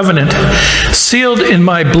new covenant, sealed in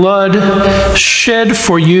my blood, shed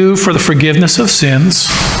for you for the forgiveness of sins.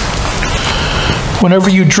 Whenever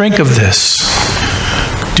you drink of this,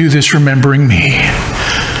 do this remembering me.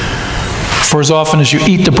 For as often as you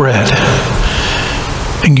eat the bread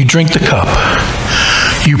and you drink the cup,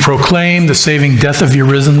 you proclaim the saving death of your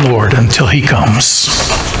risen Lord until he comes."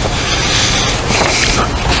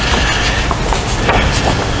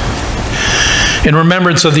 In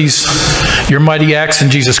remembrance of these, your mighty acts in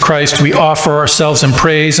Jesus Christ, we offer ourselves in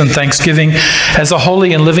praise and thanksgiving as a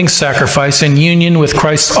holy and living sacrifice in union with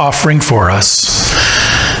Christ's offering for us.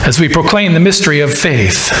 As we proclaim the mystery of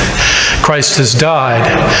faith, Christ has died,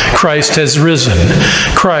 Christ has risen,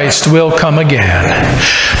 Christ will come again.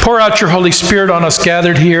 Pour out your Holy Spirit on us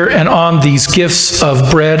gathered here and on these gifts of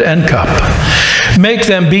bread and cup. Make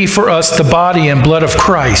them be for us the body and blood of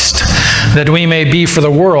Christ, that we may be for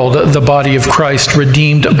the world the body of Christ,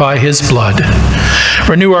 redeemed by his blood.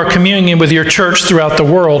 Renew our communion with your church throughout the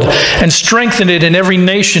world, and strengthen it in every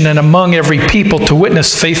nation and among every people to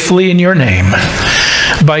witness faithfully in your name.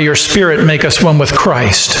 By your Spirit, make us one with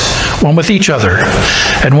Christ, one with each other,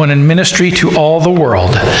 and one in ministry to all the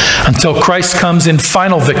world, until Christ comes in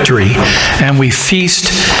final victory and we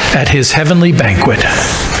feast at his heavenly banquet.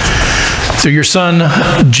 Through your Son,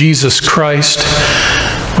 Jesus Christ,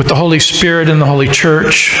 with the Holy Spirit and the Holy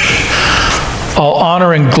Church, all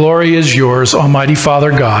honor and glory is yours, Almighty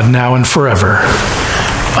Father God, now and forever.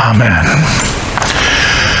 Amen.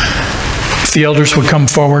 If the elders would come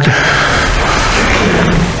forward.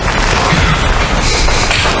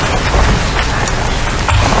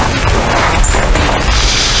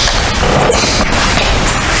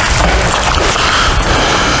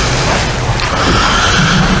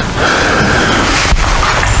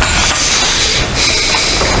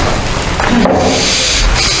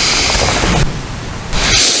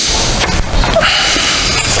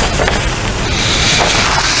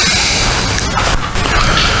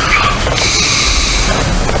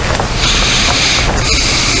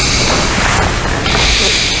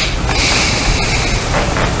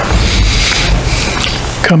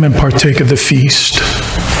 Come and partake of the feast.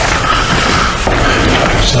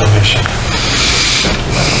 Salvation.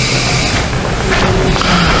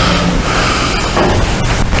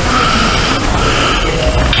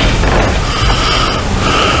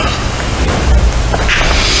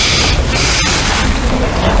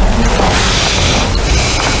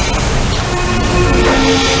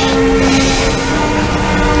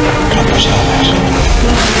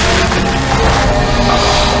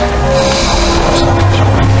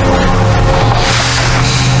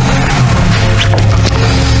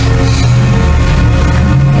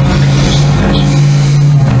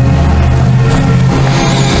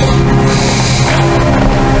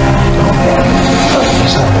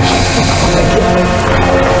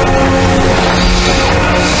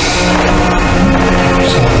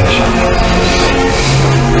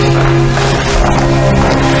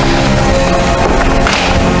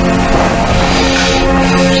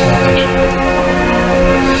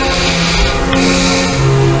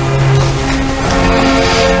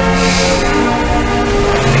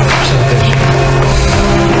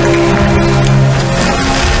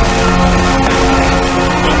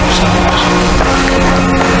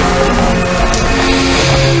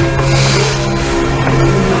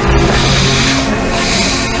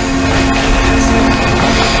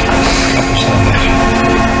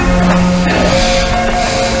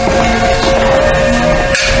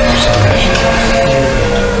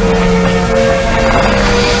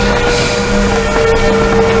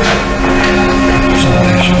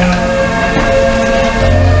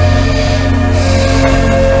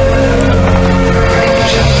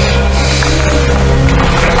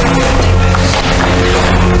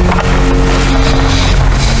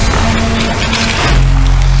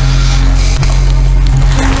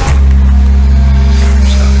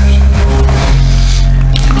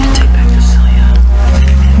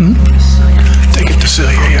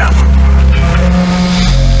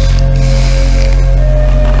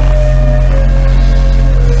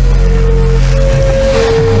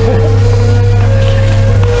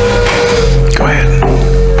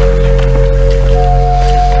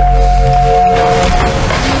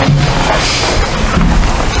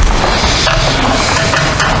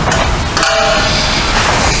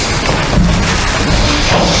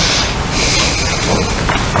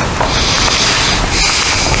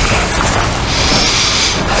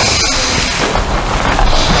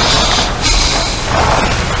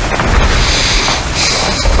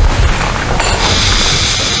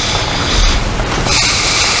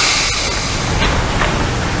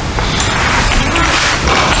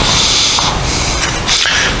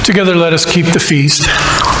 Together let us keep the feast.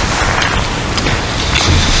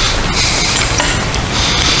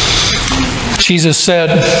 Jesus said,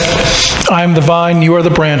 I am the vine, you are the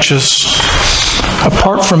branches.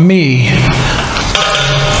 Apart from me,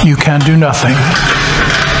 you can do nothing.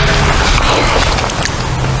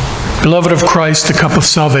 Beloved of Christ, the cup of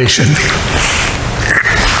salvation.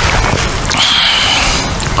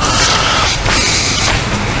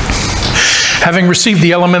 Having received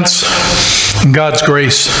the elements in God's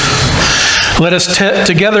grace, let us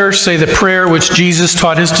together say the prayer which Jesus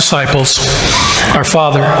taught his disciples. Our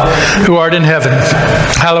Father, who art in heaven,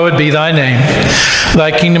 hallowed be thy name.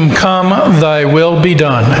 Thy kingdom come, thy will be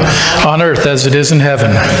done, on earth as it is in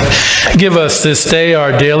heaven. Give us this day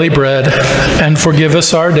our daily bread, and forgive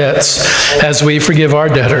us our debts, as we forgive our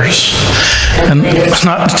debtors. And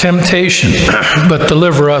not temptation, but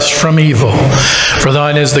deliver us from evil. For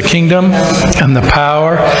thine is the kingdom, and the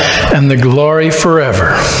power, and the glory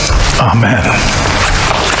forever. Amen.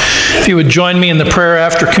 If you would join me in the prayer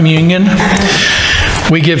after communion.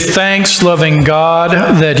 We give thanks, loving God,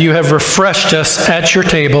 that you have refreshed us at your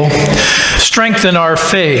table. Strengthen our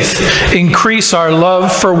faith, increase our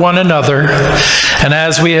love for one another. And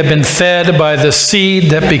as we have been fed by the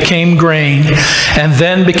seed that became grain and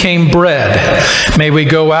then became bread, may we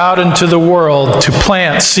go out into the world to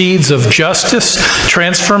plant seeds of justice,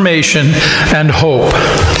 transformation, and hope.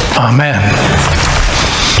 Amen.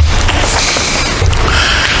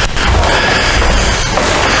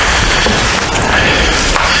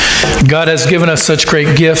 God has given us such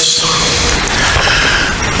great gifts.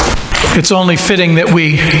 It's only fitting that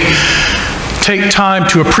we take time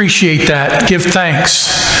to appreciate that, give thanks,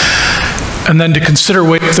 and then to consider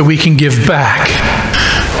ways that we can give back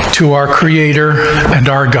to our Creator and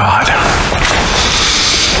our God.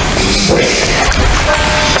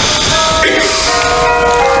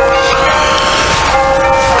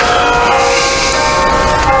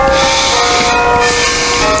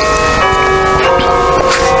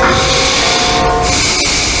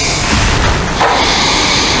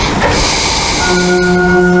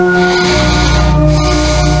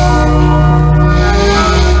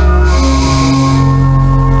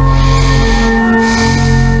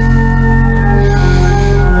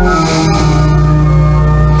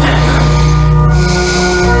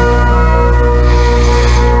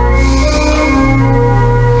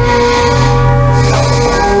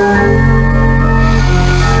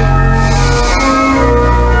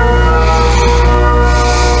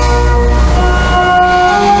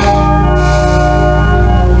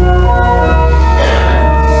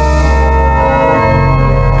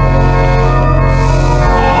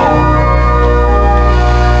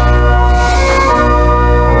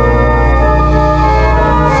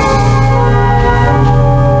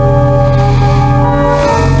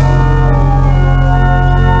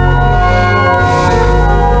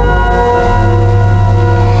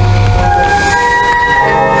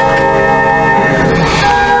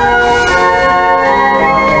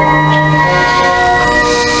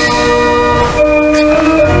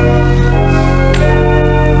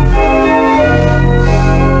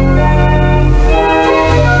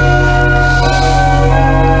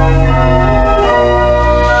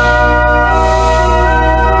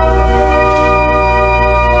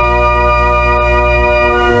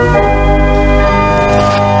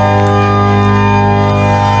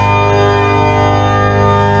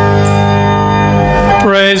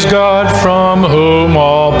 Praise God from whom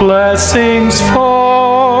all blessings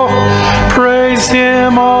flow. Praise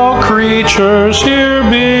Him, all creatures here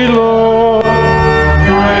below.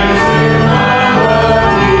 Praise Him, above the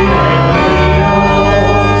heavenly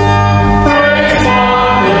hosts. Praise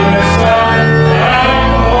Father, Son,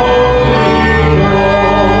 and Holy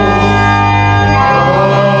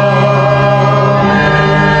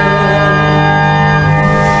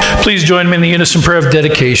Ghost. Please join me in the unison prayer of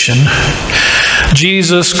dedication.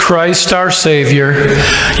 Jesus Christ, our Savior,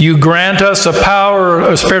 you grant us a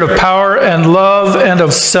spirit of power and love and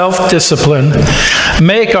of self-discipline.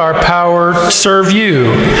 Make our power serve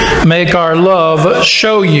you. Make our love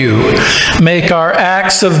show you. Make our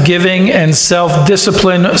acts of giving and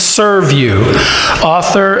self-discipline serve you,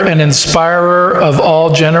 author and inspirer of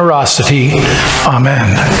all generosity.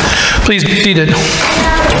 Amen. Please be seated.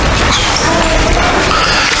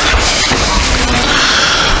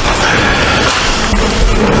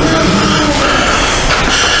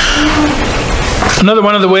 Another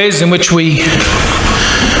one of the ways in which we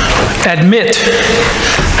admit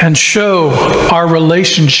and show our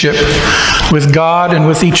relationship with God and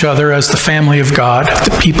with each other as the family of God,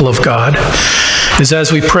 the people of God, is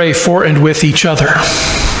as we pray for and with each other.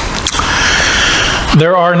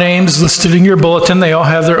 There are names listed in your bulletin. They all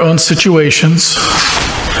have their own situations.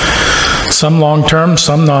 Some long-term,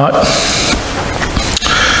 some not.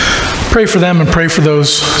 Pray for them and pray for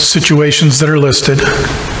those situations that are listed.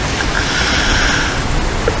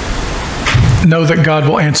 Know that God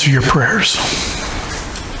will answer your prayers.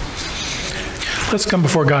 Let's come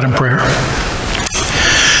before God in prayer.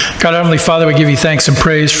 God, Heavenly Father, we give you thanks and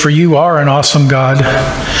praise, for you are an awesome God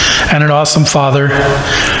and an awesome Father.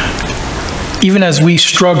 Even as we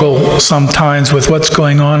struggle sometimes with what's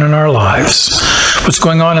going on in our lives, what's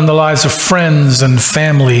going on in the lives of friends and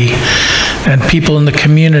family and people in the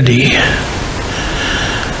community,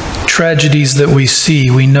 tragedies that we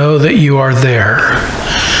see, we know that you are there.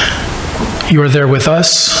 You are there with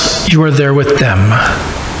us. You are there with them.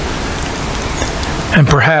 And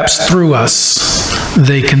perhaps through us,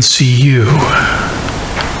 they can see you.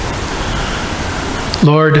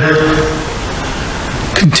 Lord,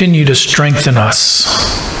 continue to strengthen us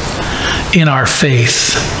in our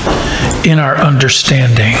faith, in our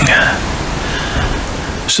understanding,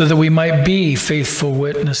 so that we might be faithful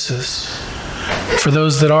witnesses. For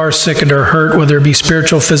those that are sick and are hurt, whether it be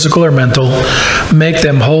spiritual, physical, or mental, make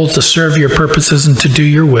them whole to serve your purposes and to do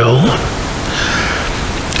your will.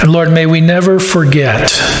 And Lord, may we never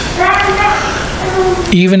forget,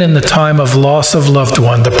 even in the time of loss of loved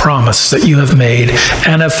one, the promise that you have made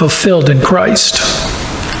and have fulfilled in Christ.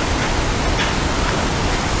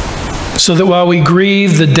 So that while we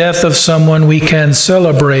grieve the death of someone, we can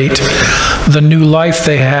celebrate the new life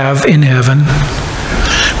they have in heaven.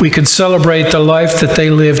 We can celebrate the life that they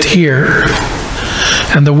lived here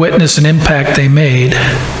and the witness and impact they made.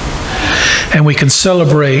 And we can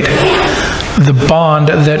celebrate the bond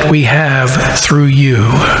that we have through you,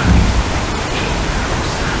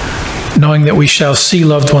 knowing that we shall see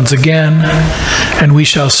loved ones again, and we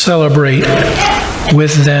shall celebrate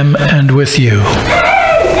with them and with you.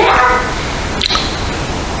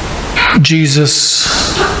 Jesus,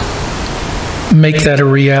 make that a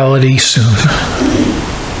reality soon.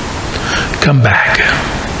 Come back.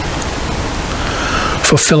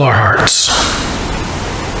 Fulfill our hearts,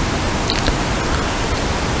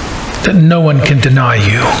 that no one can deny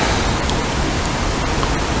you,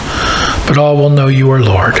 but all will know you are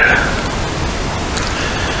Lord.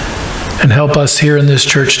 And help us here in this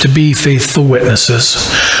church to be faithful witnesses,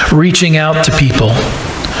 reaching out to people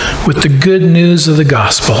with the good news of the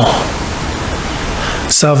gospel,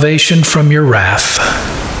 salvation from your wrath,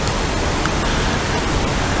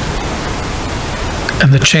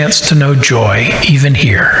 and the chance to know joy even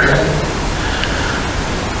here.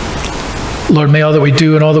 Lord, may all that we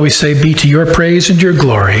do and all that we say be to your praise and your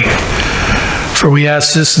glory. For we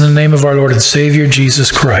ask this in the name of our Lord and Savior,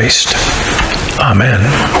 Jesus Christ. Amen.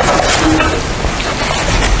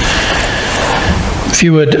 If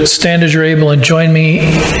you would stand as you're able and join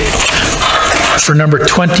me for number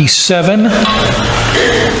 27.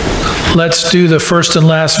 Let's do the first and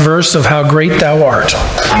last verse of How Great Thou Art.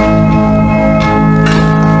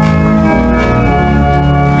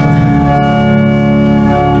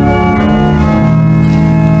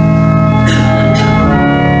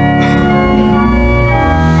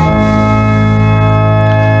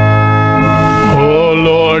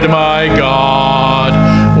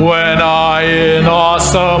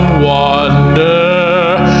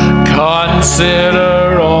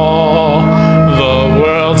 Consider all the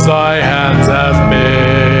worlds thy hands have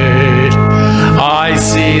made. I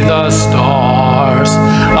see the stars,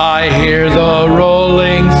 I hear the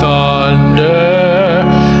rolling thunder,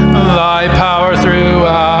 thy power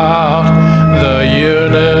throughout the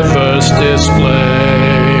universe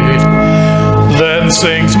displayed. Then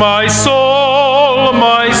sings my soul,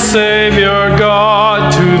 my Savior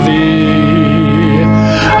God, to thee.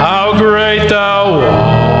 How great thou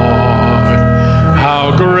art!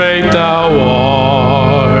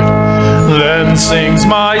 Sings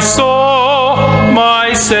my soul,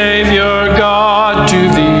 my Savior God, to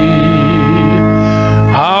thee.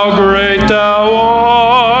 How great thou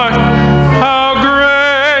art, how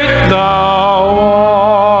great thou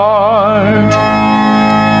art.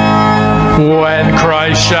 When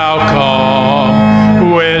Christ shall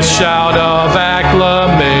come with shout of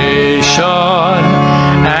acclamation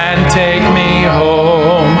and take me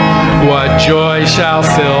home, what joy shall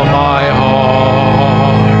fill my heart.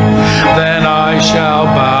 Then I shall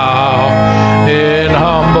bow in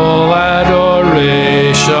humble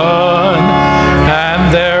adoration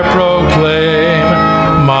and there proclaim,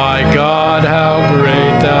 my God, how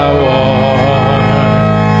great thou art.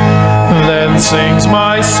 Then sings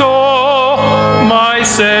my soul, my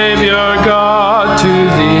Savior God, to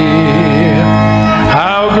thee.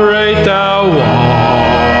 How great thou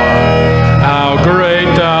art, how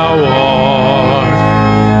great thou art.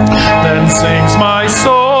 Then sings my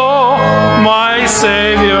soul, my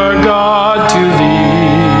Savior God, to thee.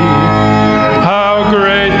 How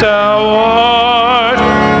great thou art,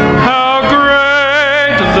 how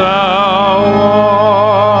great thou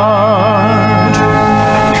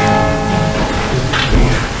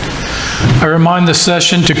art. I remind the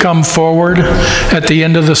session to come forward at the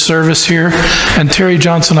end of the service here. And Terry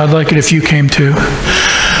Johnson, I'd like it if you came too.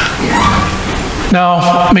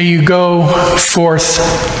 Now, may you go forth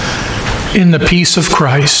in the peace of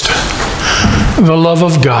Christ, the love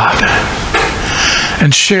of God,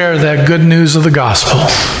 and share that good news of the gospel.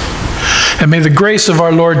 And may the grace of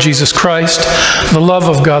our Lord Jesus Christ, the love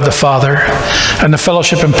of God the Father, and the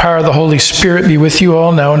fellowship and power of the Holy Spirit be with you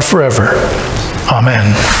all now and forever.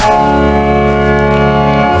 Amen.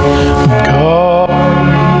 God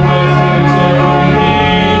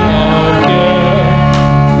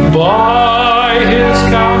by his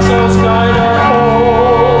counsels guide our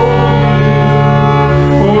whole,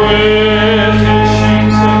 with his sheep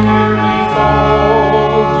securely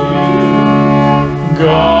fold you.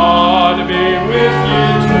 God